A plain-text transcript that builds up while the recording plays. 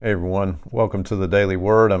Hey everyone, welcome to the Daily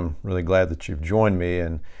Word. I'm really glad that you've joined me.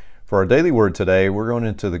 And for our Daily Word today, we're going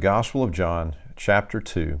into the Gospel of John, chapter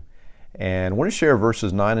 2. And I want to share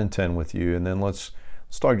verses 9 and 10 with you. And then let's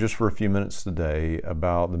talk just for a few minutes today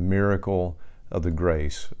about the miracle of the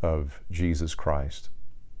grace of Jesus Christ.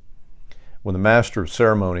 When the master of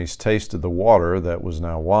ceremonies tasted the water that was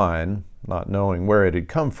now wine, not knowing where it had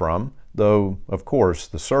come from, though, of course,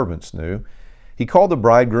 the servants knew, he called the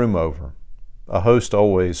bridegroom over. A host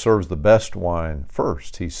always serves the best wine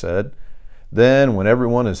first, he said. Then, when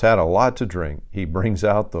everyone has had a lot to drink, he brings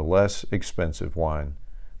out the less expensive wine.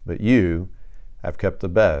 But you have kept the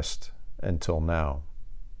best until now.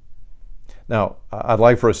 Now, I'd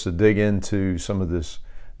like for us to dig into some of this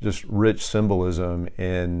just rich symbolism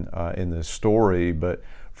in this story. But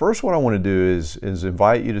first, what I want to do is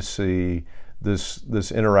invite you to see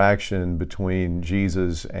this interaction between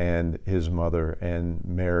Jesus and his mother and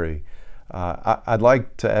Mary. I'd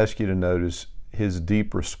like to ask you to notice his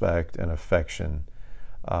deep respect and affection.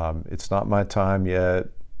 It's not my time yet,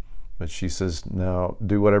 but she says, no,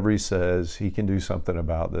 do whatever he says. He can do something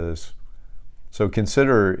about this. So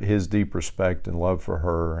consider his deep respect and love for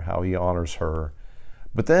her, how he honors her.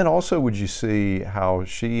 But then also would you see how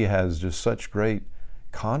she has just such great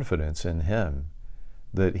confidence in him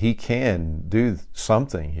that he can do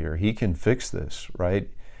something here. He can fix this, right?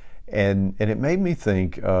 And it made me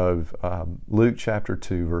think of Luke chapter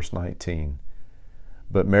 2, verse 19.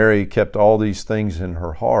 But Mary kept all these things in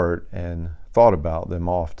her heart and thought about them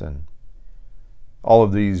often. All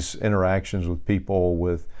of these interactions with people,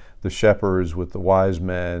 with the shepherds, with the wise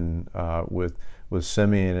men, with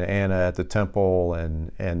Simeon and Anna at the temple,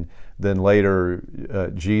 and then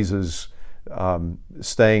later Jesus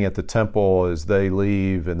staying at the temple as they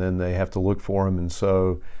leave, and then they have to look for him. And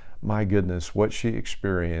so, my goodness, what she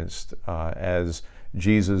experienced as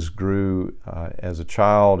Jesus grew as a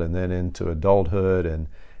child and then into adulthood and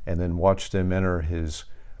then watched him enter his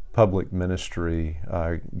public ministry.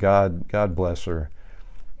 God bless her.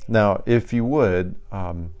 Now, if you would,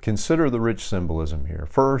 consider the rich symbolism here.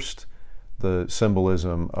 First, the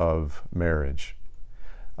symbolism of marriage.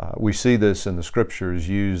 We see this in the scriptures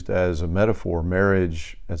used as a metaphor,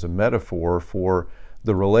 marriage as a metaphor for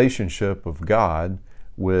the relationship of God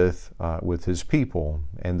with his people.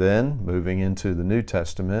 And then moving into the New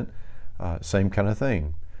Testament, same kind of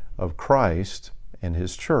thing, of Christ and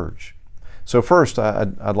his church. So first,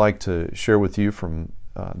 I'd like to share with you from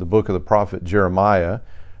the book of the prophet Jeremiah,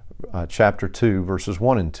 chapter 2, verses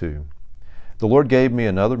 1 and 2. The Lord gave me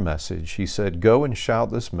another message. He said, "Go and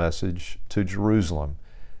shout this message to Jerusalem.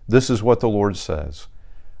 This is what the Lord says.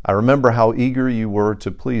 I remember how eager you were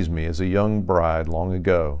to please me as a young bride long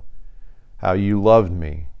ago, how you loved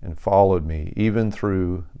me and followed me even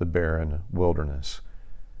through the barren wilderness."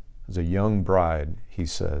 As a young bride, he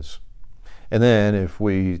says. And then if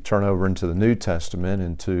we turn over into the New Testament,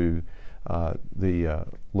 into the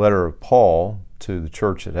letter of Paul to the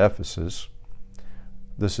church at Ephesus,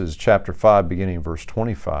 this is chapter 5, beginning in verse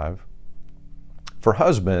 25. For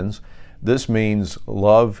husbands, this means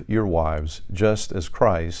love your wives just as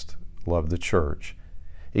Christ loved the church.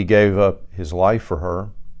 He gave up his life for her,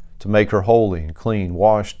 to make her holy and clean,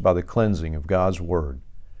 washed by the cleansing of God's Word.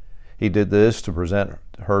 He did this to present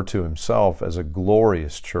her to himself as a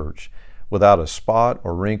glorious church, without a spot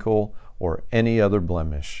or wrinkle or any other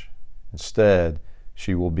blemish. Instead,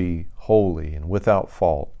 she will be holy and without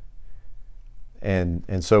fault.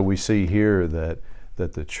 And so we see here that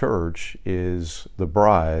the church is the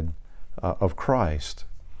bride of Christ.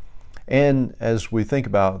 And as we think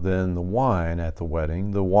about then the wine at the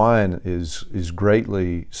wedding, the wine is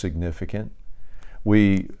greatly significant.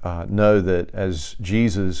 We know that as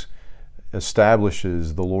Jesus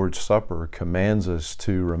establishes the Lord's Supper, commands us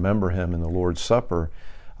to remember him in the Lord's Supper,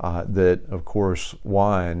 that of course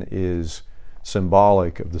wine is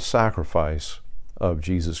symbolic of the sacrifice of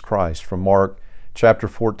Jesus Christ. From Mark chapter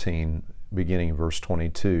 14, beginning in verse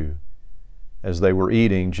 22. As they were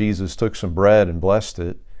eating, Jesus took some bread and blessed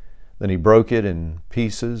it. Then he broke it in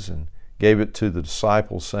pieces and gave it to the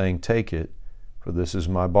disciples, saying, "Take it, for this is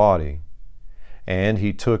my body." And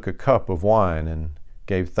he took a cup of wine and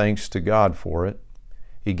gave thanks to God for it.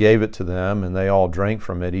 He gave it to them, and they all drank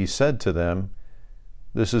from it. He said to them,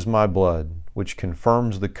 "This is my blood, which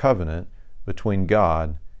confirms the covenant between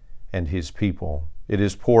God and his people. It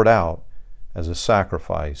is poured out as a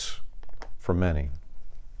sacrifice for many."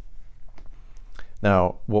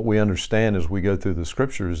 Now, what we understand as we go through the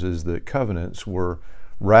scriptures is that covenants were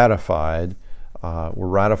ratified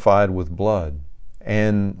with blood.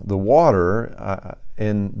 And the water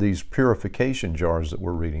in these purification jars that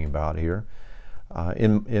we're reading about here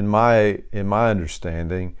In my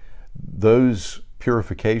understanding, those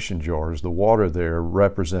purification jars, the water there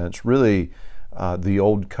represents really the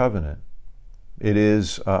old covenant. It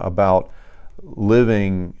is about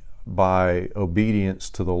living by obedience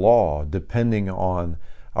to the law, depending on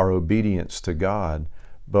our obedience to God.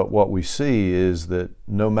 But what we see is that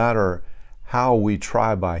no matter how we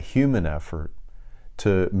try by human effort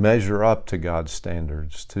to measure up to God's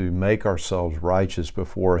standards, to make ourselves righteous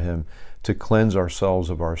before Him, to cleanse ourselves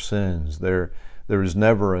of our sins, there is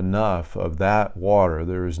never enough of that water.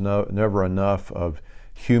 There is never enough of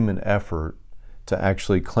human effort to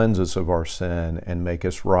actually cleanse us of our sin and make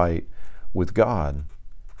us right with God.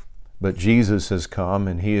 But Jesus has come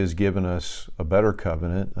and He has given us a better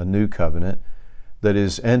covenant, a new covenant, that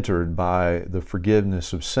is entered by the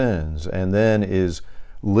forgiveness of sins and then is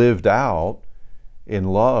lived out in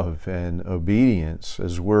love and obedience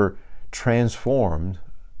as we're transformed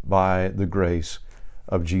by the grace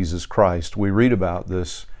of Jesus Christ. We read about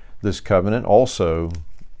this covenant also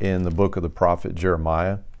in the book of the prophet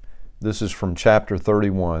Jeremiah. This is from chapter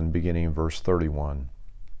 31, beginning in verse 31.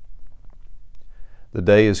 The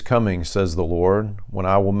day is coming, says the Lord, when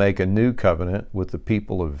I will make a new covenant with the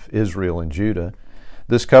people of Israel and Judah.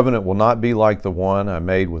 This covenant will not be like the one I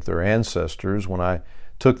made with their ancestors when I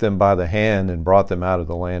took them by the hand and brought them out of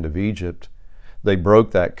the land of Egypt. They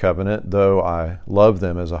broke that covenant, though I loved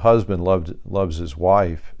them as a husband loves his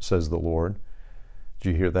wife, says the Lord.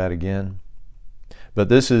 Did you hear that again? But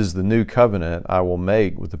this is the new covenant I will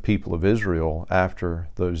make with the people of Israel after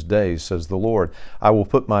those days, says the Lord. I will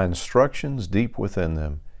put my instructions deep within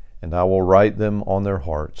them, and I will write them on their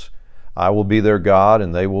hearts. I will be their God,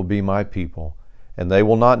 and they will be my people. And they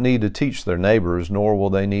will not need to teach their neighbors, nor will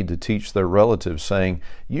they need to teach their relatives, saying,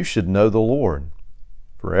 You should know the Lord.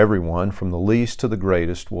 For everyone, from the least to the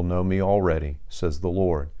greatest, will know me already, says the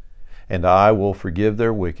Lord. And I will forgive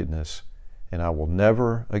their wickedness, and I will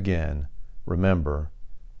never again remember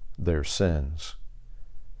their sins.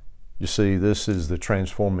 You see, this is the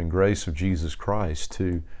transforming grace of Jesus Christ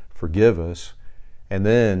to forgive us and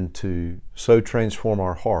then to so transform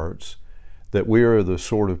our hearts that we are the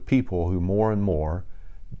sort of people who more and more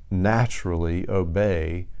naturally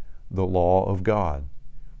obey the law of God.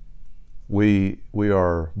 We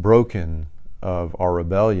are broken of our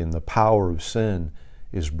rebellion. The power of sin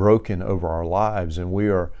is broken over our lives, and we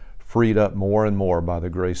are freed up more and more by the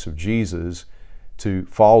grace of Jesus to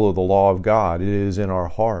follow the law of God. It is in our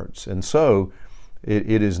hearts. And so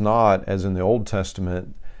it is not, as in the Old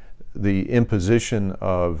Testament, the imposition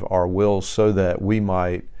of our will so that we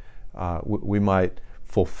might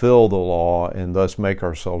fulfill the law and thus make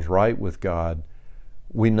ourselves right with God.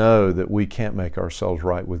 We know that we can't make ourselves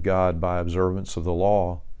right with God by observance of the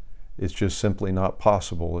law. It's just simply not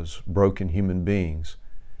possible as broken human beings.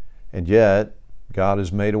 And yet, God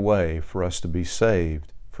has made a way for us to be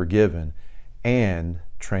saved, forgiven, and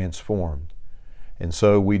transformed. And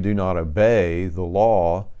so we do not obey the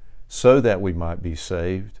law so that we might be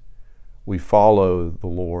saved. We follow the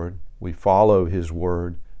Lord. We follow His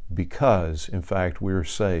Word because, in fact, we are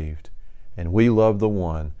saved. And we love the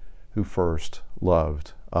one who first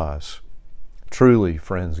loved us. Truly,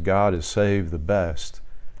 friends, God has saved the best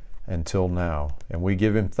until now. And we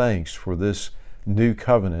give Him thanks for this new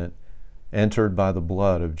covenant entered by the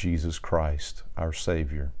blood of Jesus Christ, our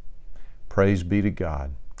Savior. Praise be to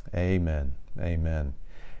God. Amen. Amen.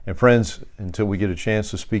 And friends, until we get a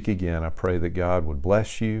chance to speak again, I pray that God would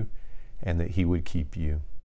bless you and that He would keep you.